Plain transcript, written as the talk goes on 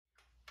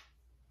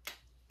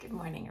Good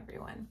morning,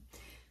 everyone.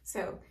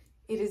 So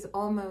it is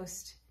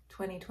almost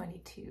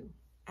 2022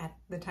 at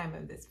the time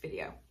of this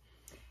video.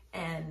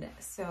 And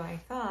so I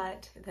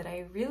thought that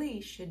I really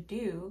should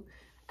do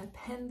a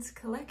pens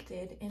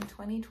collected in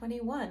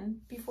 2021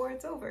 before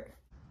it's over.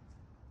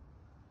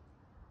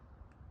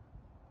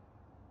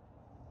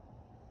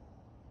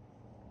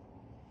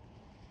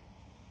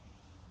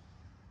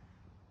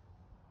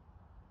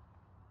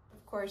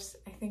 Of course,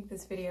 I think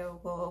this video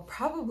will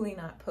probably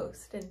not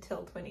post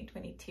until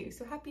 2022,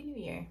 so Happy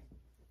New Year.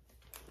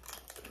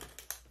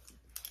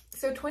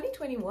 So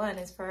 2021,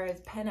 as far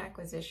as pen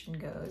acquisition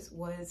goes,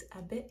 was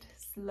a bit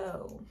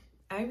slow.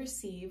 I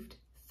received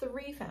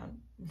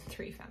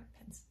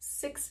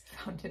six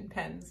fountain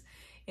pens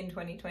in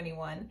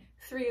 2021,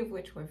 3 of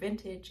which were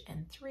vintage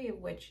and 3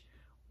 of which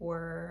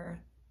were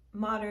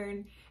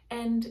modern,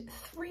 and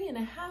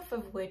 3.5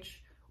 of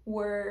which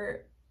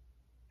were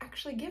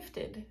actually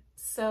gifted.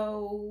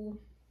 So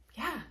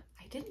yeah,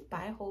 I didn't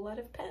buy a whole lot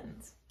of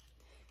pens.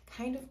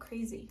 Kind of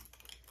crazy.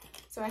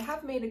 So I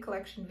have made a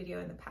collection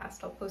video in the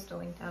past. I'll post a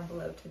link down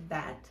below to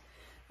that.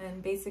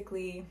 And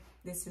basically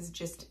this is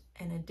just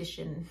an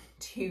addition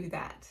to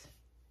that.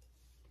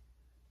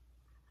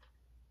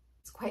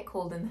 It's quite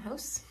cold in the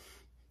house.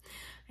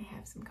 I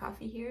have some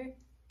coffee here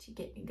to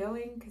get me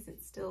going because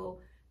it's still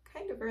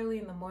kind of early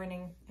in the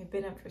morning. I've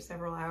been up for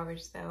several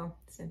hours though,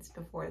 since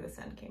before the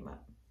sun came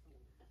up.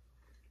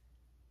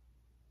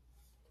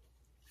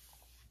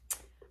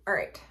 All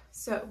right,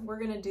 so we're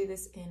gonna do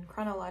this in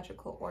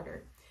chronological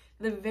order.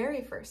 The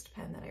very first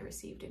pen that I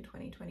received in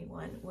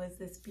 2021 was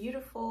this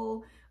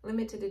beautiful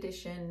limited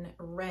edition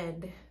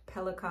red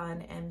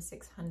Pelikan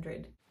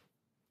M600.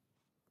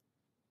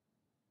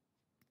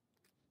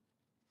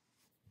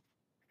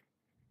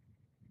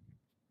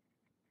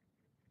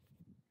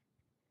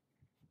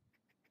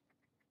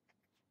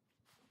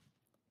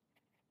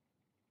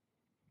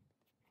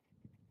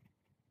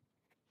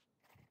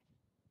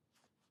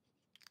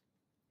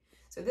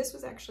 So this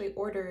was actually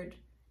ordered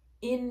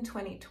in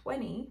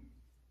 2020,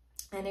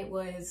 and it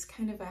was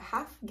kind of a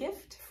half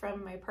gift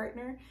from my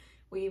partner.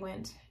 We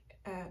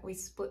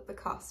split the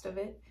cost of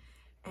it,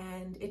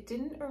 and it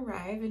didn't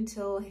arrive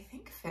until I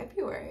think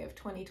February of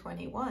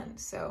 2021.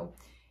 So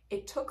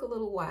it took a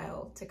little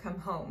while to come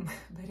home,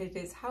 but it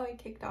is how I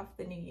kicked off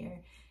the new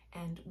year.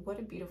 And what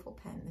a beautiful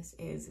pen this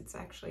is.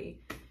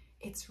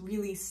 It's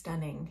really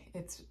stunning.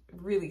 It's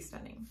really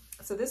stunning.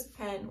 So this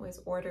pen was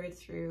ordered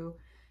through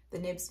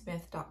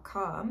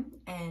thenibsmith.com,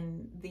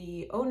 and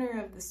the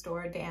owner of the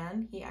store,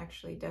 Dan, he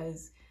actually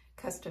does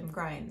custom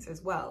grinds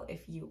as well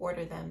if you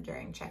order them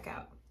during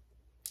checkout.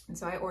 And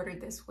so I ordered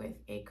this with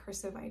a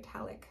cursive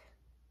italic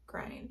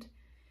grind.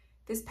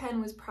 This pen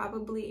was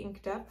probably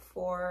inked up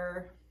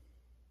for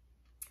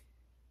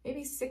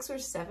maybe 6 or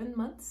 7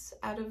 months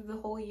out of the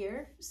whole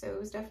year. So it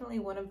was definitely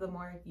one of the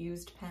more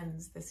used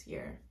pens this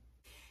year.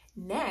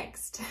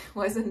 Next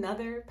was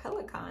another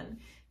Pelikan.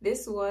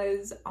 This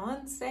was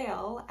on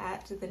sale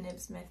at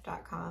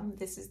thenibsmith.com.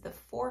 This is the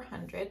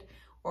 400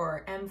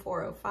 or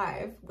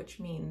M405, which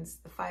means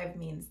the 5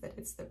 means that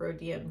it's the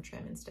rhodium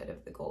trim instead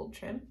of the gold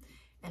trim.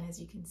 And as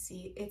you can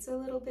see, it's a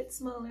little bit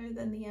smaller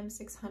than the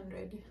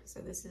M600. So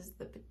this is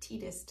the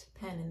petitest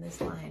pen in this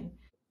line.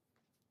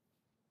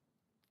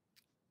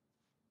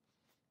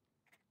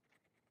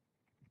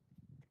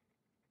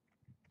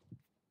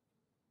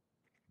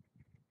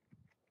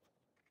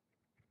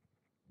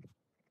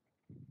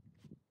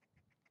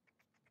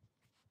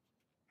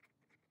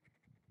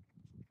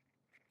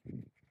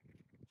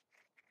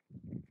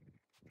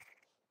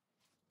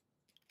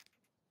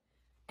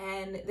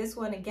 And this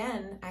one,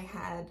 again, I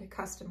had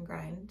custom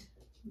grind,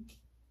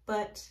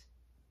 but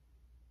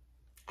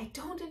I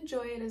don't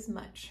enjoy it as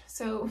much.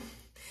 So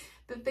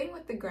the thing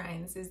with the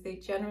grinds is they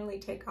generally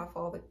take off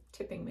all the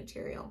tipping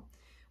material.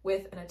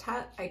 With an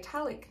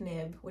italic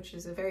nib, which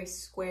is a very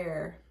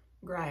square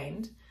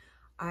grind,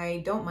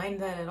 I don't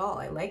mind that at all.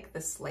 I like the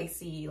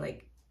slicey,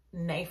 like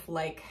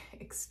knife-like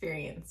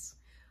experience.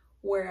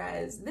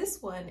 Whereas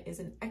this one is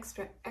an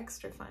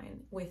extra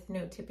fine with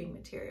no tipping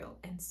material.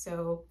 And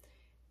so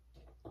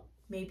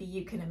maybe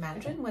you can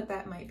imagine what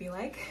that might be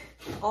like.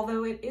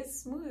 Although it is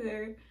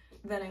smoother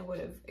than I would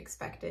have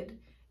expected,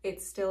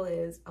 it still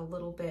is a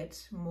little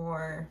bit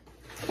more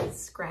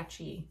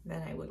scratchy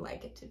than I would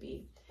like it to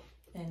be.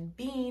 And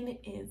Bean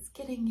is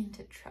getting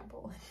into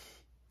trouble,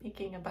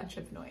 making a bunch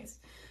of noise.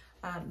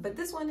 But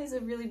this one is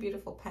a really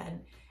beautiful pen,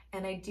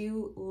 and I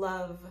do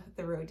love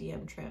the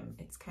rhodium trim.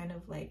 It's kind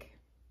of like,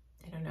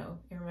 I don't know,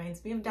 it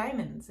reminds me of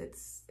diamonds.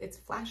 It's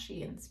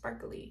flashy and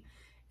sparkly,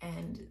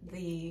 and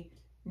the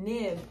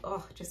nib,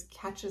 oh, just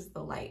catches the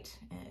light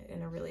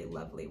in a really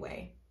lovely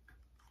way.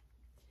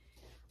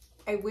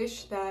 I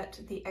wish that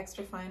the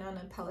extra fine on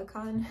a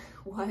Pelikan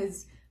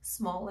was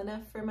small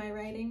enough for my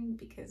writing,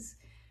 because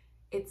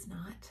it's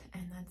not,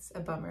 and that's a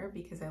bummer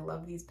because I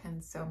love these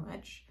pens so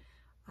much.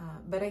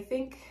 But I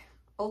think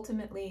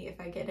ultimately,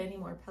 if I get any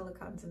more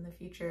Pelikans in the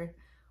future,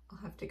 I'll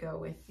have to go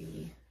with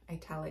the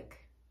italic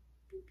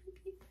beep,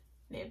 beep, beep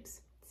nibs.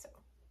 So,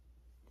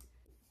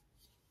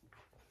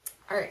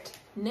 all right,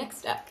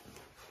 next up,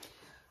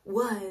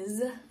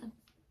 was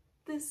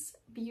this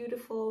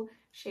beautiful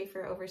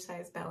Sheaffer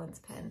oversized balance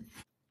pen.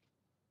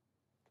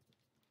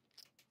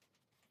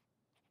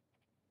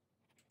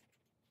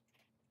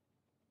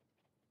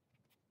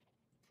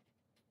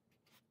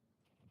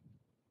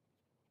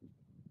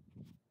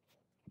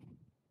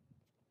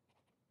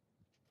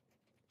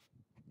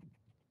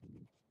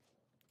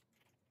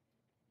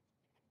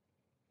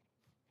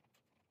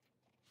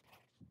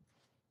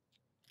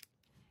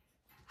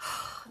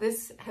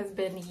 This has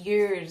been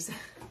years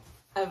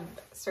of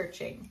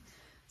searching.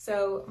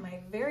 So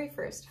my very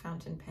first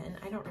fountain pen,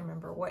 I don't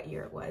remember what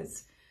year it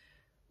was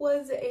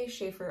a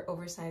Sheaffer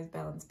oversized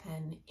balance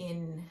pen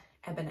in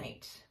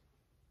ebonite.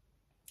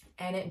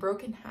 And it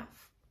broke in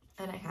half,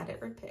 and I had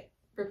it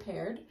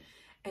repaired,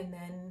 and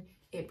then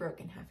it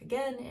broke in half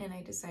again, and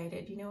I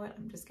decided, you know what,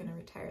 I'm just gonna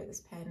retire this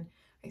pen.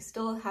 I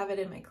still have it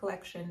in my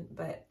collection,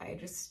 but I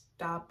just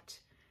stopped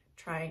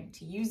trying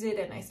to use it,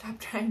 and I stopped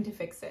trying to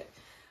fix it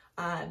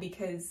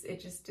because it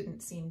just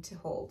didn't seem to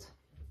hold.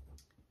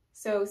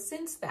 So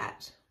since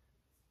that,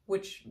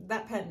 which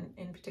that pen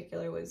in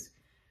particular was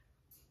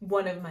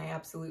one of my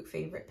absolute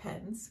favorite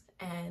pens,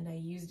 and I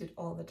used it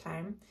all the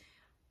time,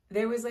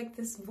 there was like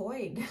this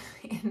void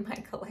in my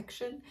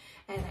collection,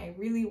 and I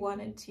really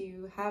wanted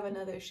to have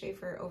another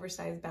Sheaffer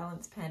oversized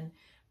balance pen,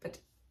 but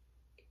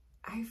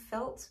I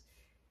felt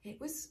it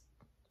was,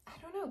 I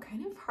don't know,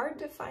 kind of hard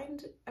to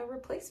find a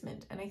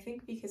replacement. And I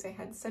think because I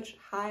had such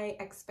high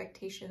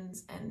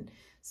expectations and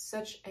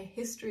such a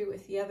history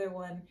with the other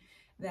one,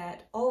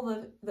 that all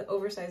the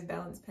oversized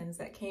balance pens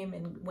that came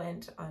and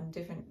went on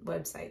different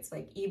websites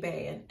like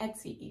eBay and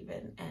Etsy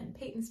even, and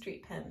Peyton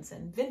Street Pens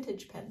and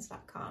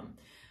vintagepens.com,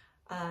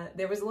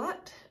 there was a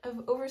lot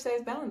of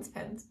oversized balance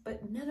pens,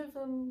 but none of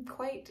them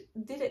quite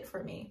did it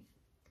for me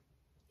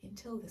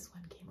until this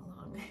one came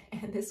along.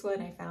 And this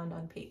one I found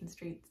on Peyton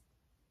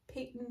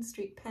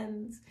Street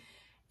Pens,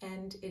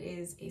 and it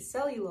is a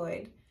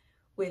celluloid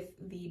with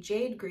the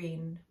jade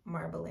green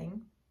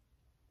marbling,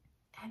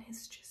 and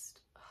it's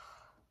just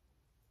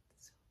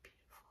so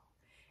beautiful.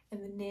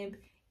 And the nib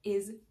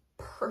is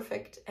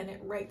perfect, and it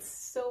writes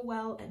so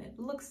well, and it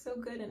looks so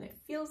good, and it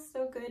feels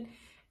so good,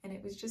 and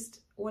it was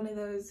just one of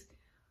those,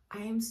 I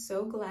am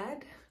so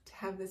glad to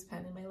have this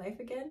pen in my life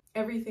again.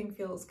 Everything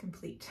feels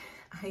complete.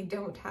 I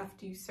don't have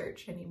to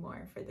search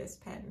anymore for this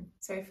pen,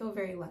 so I feel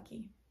very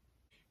lucky.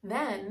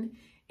 Then,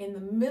 in the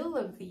middle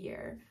of the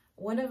year,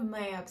 one of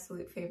my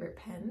absolute favorite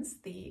pens,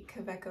 the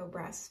Kaweco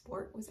Brass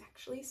Sport, was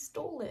actually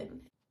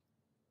stolen.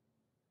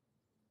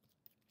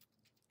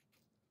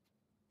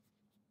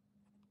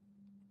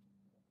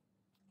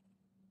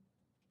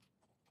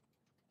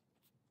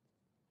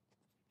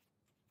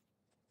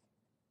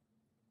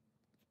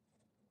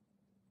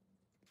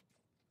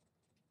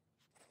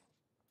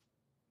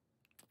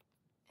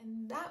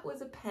 And that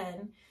was a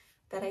pen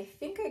that I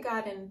think I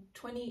got in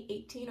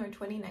 2018 or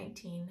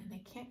 2019, and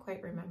I can't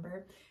quite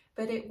remember,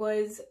 but it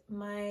was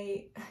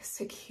my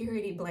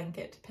security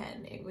blanket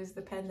pen. It was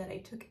the pen that I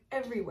took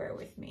everywhere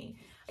with me.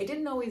 I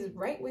didn't always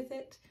write with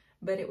it,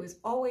 but it was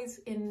always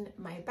in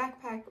my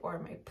backpack or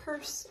my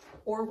purse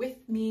or with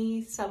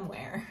me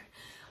somewhere.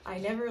 I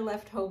never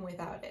left home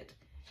without it.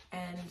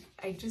 And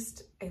I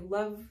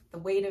love the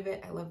weight of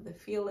it. I love the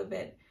feel of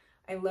it.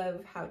 I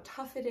love how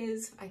tough it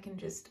is. I can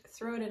just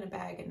throw it in a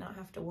bag and not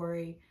have to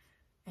worry.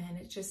 And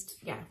it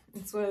just, yeah,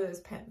 it's one of those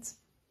pens.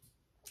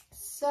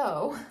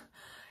 So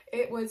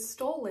it was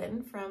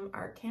stolen from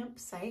our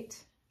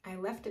campsite. I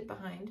left it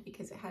behind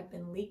because it had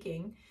been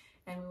leaking,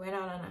 and we went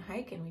out on a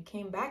hike and we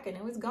came back and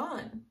it was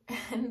gone.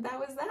 And that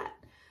was that.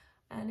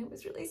 And it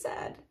was really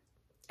sad.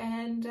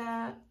 And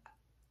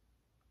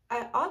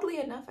oddly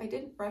enough, I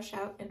didn't rush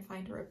out and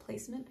find a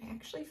replacement. I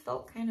actually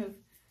felt kind of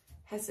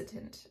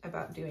hesitant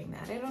about doing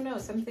that. I don't know,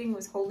 something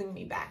was holding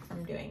me back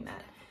from doing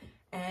that.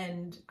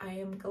 And I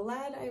am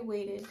glad I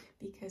waited,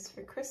 because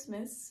for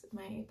Christmas,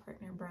 my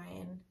partner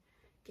Brian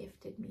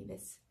gifted me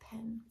this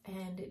pen,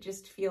 and it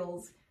just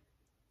feels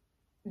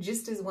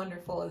just as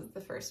wonderful as the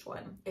first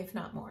one, if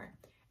not more.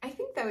 I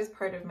think that was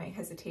part of my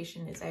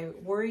hesitation, is I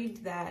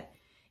worried that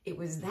it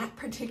was that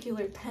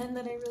particular pen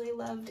that I really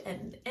loved,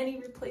 and any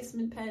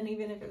replacement pen,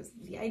 even if it was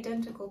the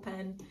identical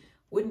pen,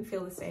 wouldn't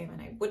feel the same, and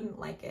I wouldn't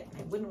like it,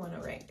 and I wouldn't want to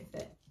write with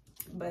it.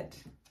 But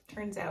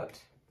turns out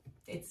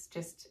it's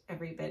just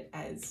every bit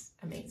as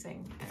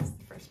amazing as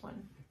the first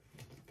one.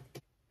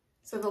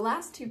 So the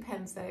last two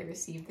pens that I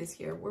received this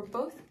year were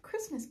both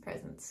Christmas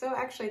presents. So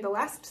actually the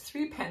last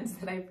three pens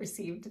that I've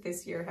received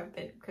this year have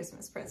been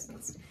Christmas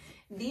presents.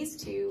 These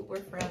two were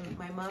from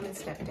my mom and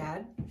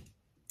stepdad,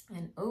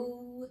 and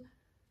oh,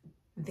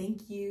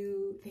 thank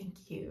you,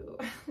 thank you.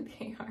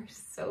 They are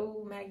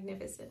so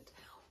magnificent.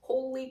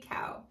 Holy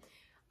cow.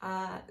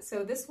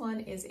 So this one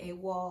is a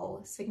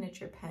Wahl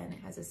signature pen.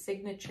 It has a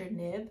signature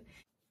nib.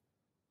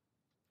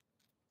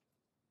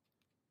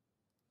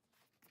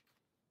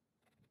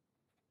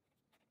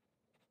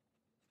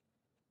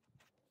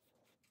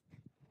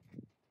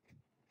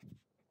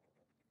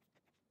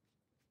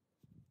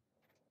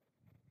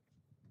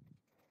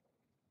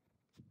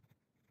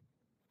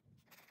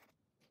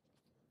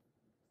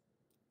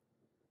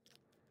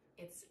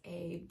 It's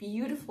a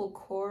beautiful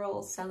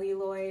coral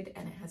celluloid,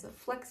 and it has a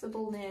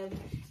flexible nib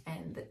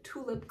and the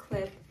tulip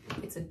clip.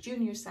 It's a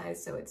junior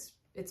size, so it's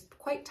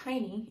quite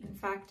tiny. In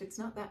fact, it's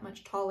not that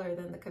much taller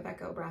than the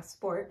Kaweco Brass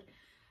Sport.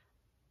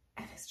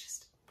 And it's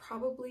just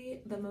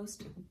probably the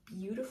most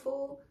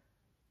beautiful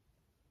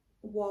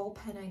wall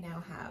pen I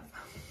now have.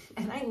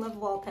 And I love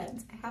wall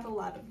pens. I have a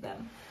lot of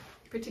them,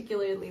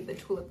 particularly the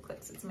tulip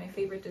clips. It's my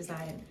favorite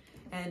design.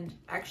 And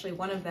actually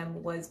one of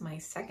them was my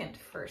second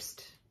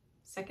first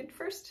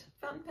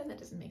fountain pen? That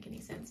doesn't make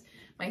any sense.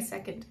 My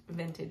second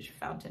vintage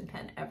fountain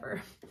pen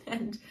ever.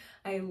 And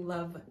I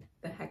love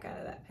the heck out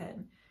of that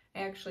pen. I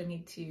actually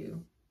need to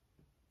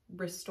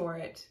restore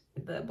it.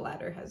 The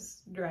bladder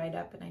has dried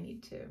up and I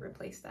need to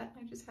replace that.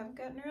 I just haven't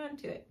gotten around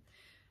to it.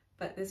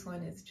 But this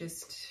one is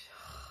just,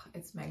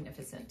 it's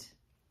magnificent.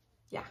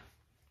 Yeah,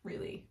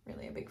 really,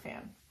 really a big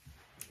fan.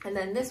 And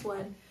then this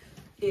one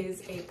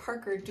is a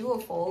Parker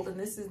Duofold, and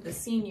this is the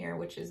senior,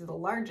 which is the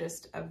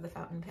largest of the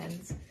fountain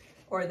pens,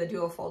 or the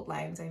Duofold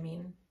lines, I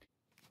mean.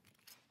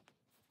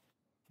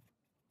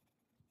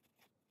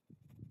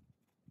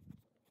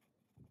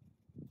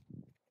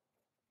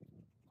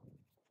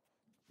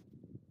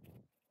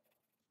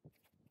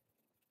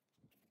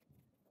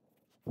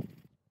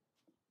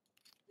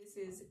 This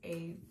is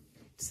a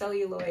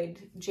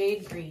celluloid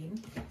jade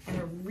green, and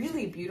a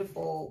really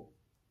beautiful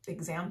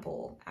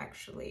example,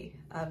 actually,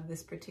 of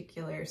this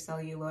particular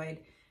celluloid.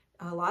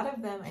 A lot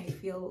of them I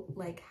feel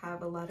like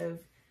have a lot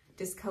of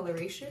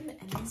discoloration,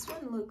 and this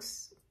one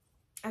looks,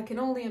 I can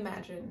only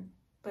imagine,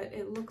 but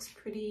it looks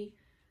pretty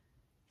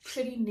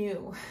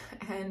new.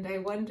 And I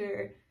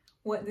wonder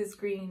what this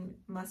green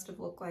must have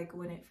looked like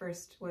when it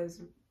first was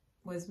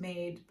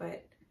made,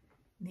 but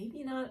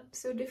maybe not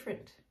so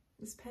different.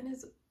 This pen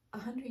is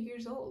 100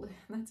 years old.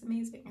 That's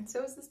amazing. And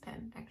so is this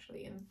pen,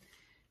 actually, and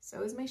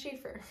so is my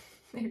Sheaffer.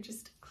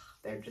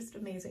 They're just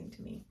amazing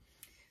to me.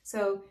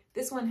 So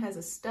this one has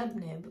a stub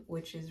nib,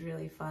 which is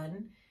really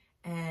fun.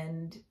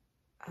 And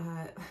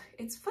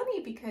it's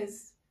funny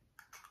because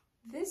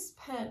this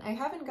pen, I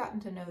haven't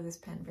gotten to know this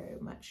pen very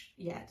much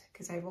yet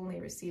because I've only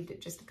received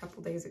it just a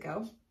couple days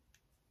ago.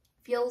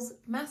 Feels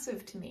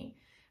massive to me,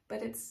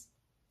 but it's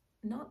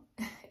not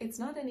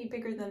any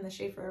bigger than the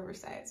Sheaffer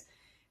Oversize.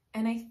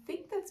 And I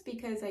think that's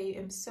because I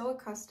am so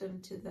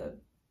accustomed to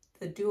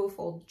the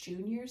Duofold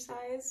junior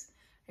size.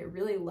 I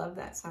really love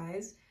that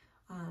size,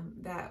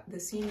 that the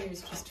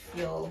seniors just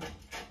feel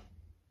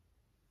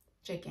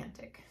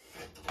gigantic.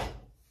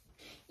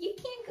 You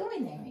can't go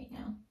in there right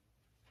now.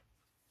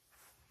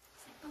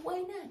 Why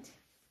not?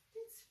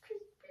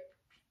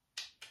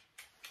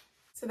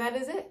 So that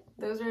is it.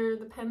 Those are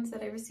the pens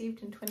that I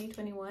received in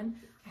 2021.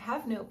 I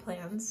have no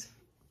plans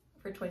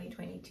for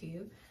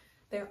 2022.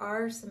 There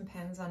are some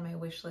pens on my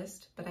wish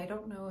list, but I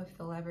don't know if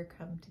they'll ever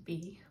come to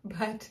be.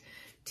 But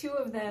two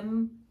of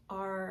them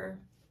are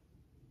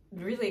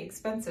really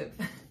expensive.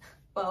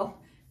 Well,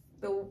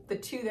 the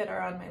two that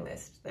are on my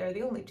list, they're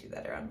the only two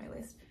that are on my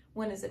list.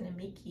 One is a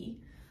Namiki,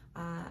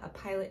 a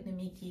Pilot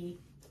Namiki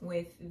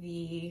with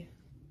the,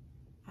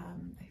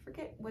 I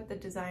forget what the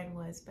design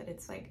was, but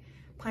it's like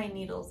pine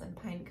needles and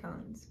pine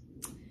cones.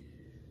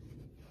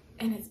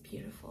 And it's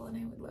beautiful, and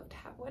I would love to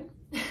have one.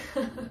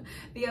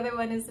 The other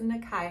one is a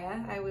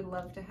Nakaya. I would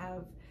love to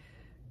have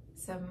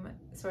some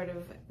sort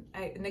of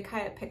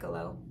Nakaya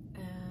Piccolo.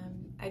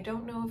 I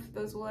don't know if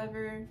those will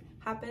ever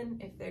happen,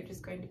 if they're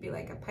just going to be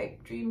like a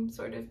pipe dream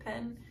sort of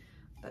pen,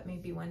 but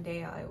maybe one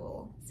day I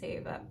will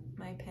save up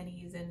my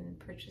pennies and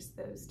purchase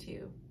those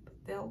too. But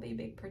they'll be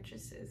big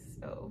purchases,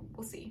 so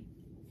we'll see.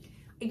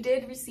 I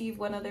did receive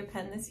one other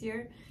pen this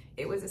year.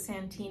 It was a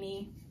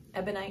Santini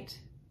Ebonite.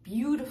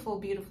 Beautiful,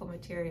 beautiful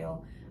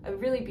material. A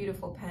really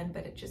beautiful pen,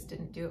 but it just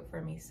didn't do it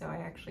for me, so I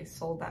actually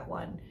sold that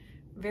one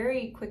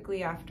very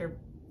quickly after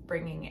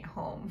bringing it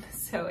home.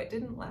 So it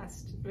didn't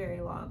last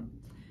very long.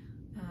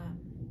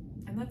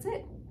 And that's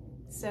it.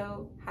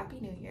 So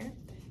Happy New Year,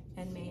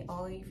 and may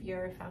all of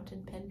your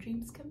fountain pen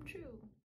dreams come true.